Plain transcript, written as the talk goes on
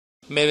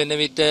මේ වෙන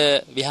විට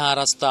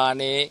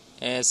විහාරස්ථානයේ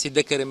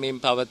සිද්ධ කරමින්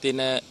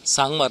පවතින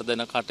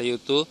සංවර්ධන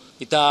කටයුතු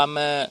ඉතාම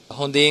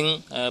හොඳින්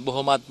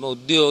බොහොමත්ම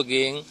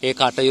උද්‍යෝගයෙන් ඒ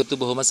කටයුතු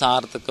බොහොම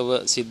සාර්ථකව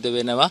සිද්ධ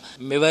වෙනවා.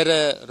 මෙවර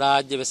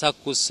රාජ්‍ය වෙසක්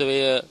උත්සවය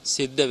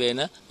සිද්ධ වෙන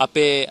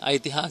අපේ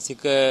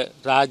ඓතිහාසික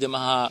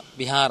රාජමහා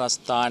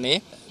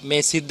විහාරස්ථානයේ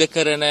මේ සිද්ධ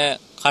කරන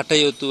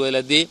කටයුතු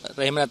වලදී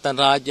එහෙම නැත්නම්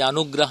රාජ්‍ය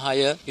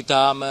අනුග්‍රහය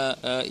ඊටාම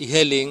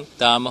ඉහළින්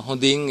ඊටාම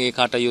හොඳින් ඒ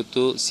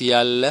කටයුතු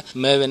සියල්ල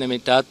මේ වෙන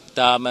මිටත්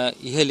ඊටාම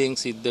ඉහළින්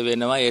සිද්ධ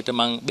වෙනවා. ඒට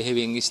මම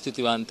බෙහෙවින්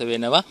ස්තුතිවන්ත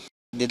වෙනවා.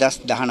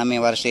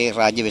 2019 වර්ෂයේ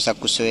රාජ්‍ය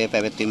වෙසක් උත්සවයේ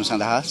පැවැත්වීම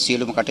සඳහා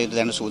සියලුම කටයුතු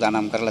දැන්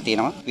සූදානම් කරලා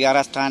තියෙනවා.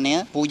 විහාරස්ථානය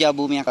පූජා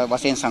භූමියක්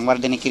වශයෙන්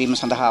සංවර්ධනය කිරීම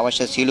සඳහා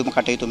අවශ්‍ය සියලුම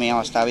කටයුතු මේ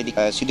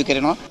අවස්ථාවේදී සිදු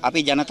කරනවා.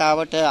 අපි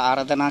ජනතාවට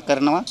ආරාධනා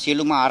කරනවා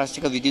සියලුම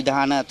ආරක්ෂක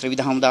විධිවිධාන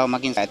ත්‍රිවිධ හමුදාව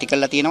මගින් ඇති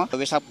කරලා තියෙනවා.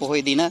 වෙසක්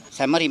පොහොය දින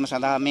සැමරීම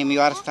සඳහා මේ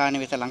විහාරස්ථානය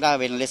වෙත ළඟා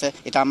වෙන ලෙස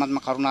ඊටාත්ම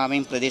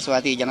කරුණාවෙන්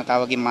ප්‍රදේශවාසී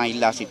ජනතාවගෙන් මා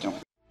ඉල්ලා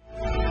සිටිනවා.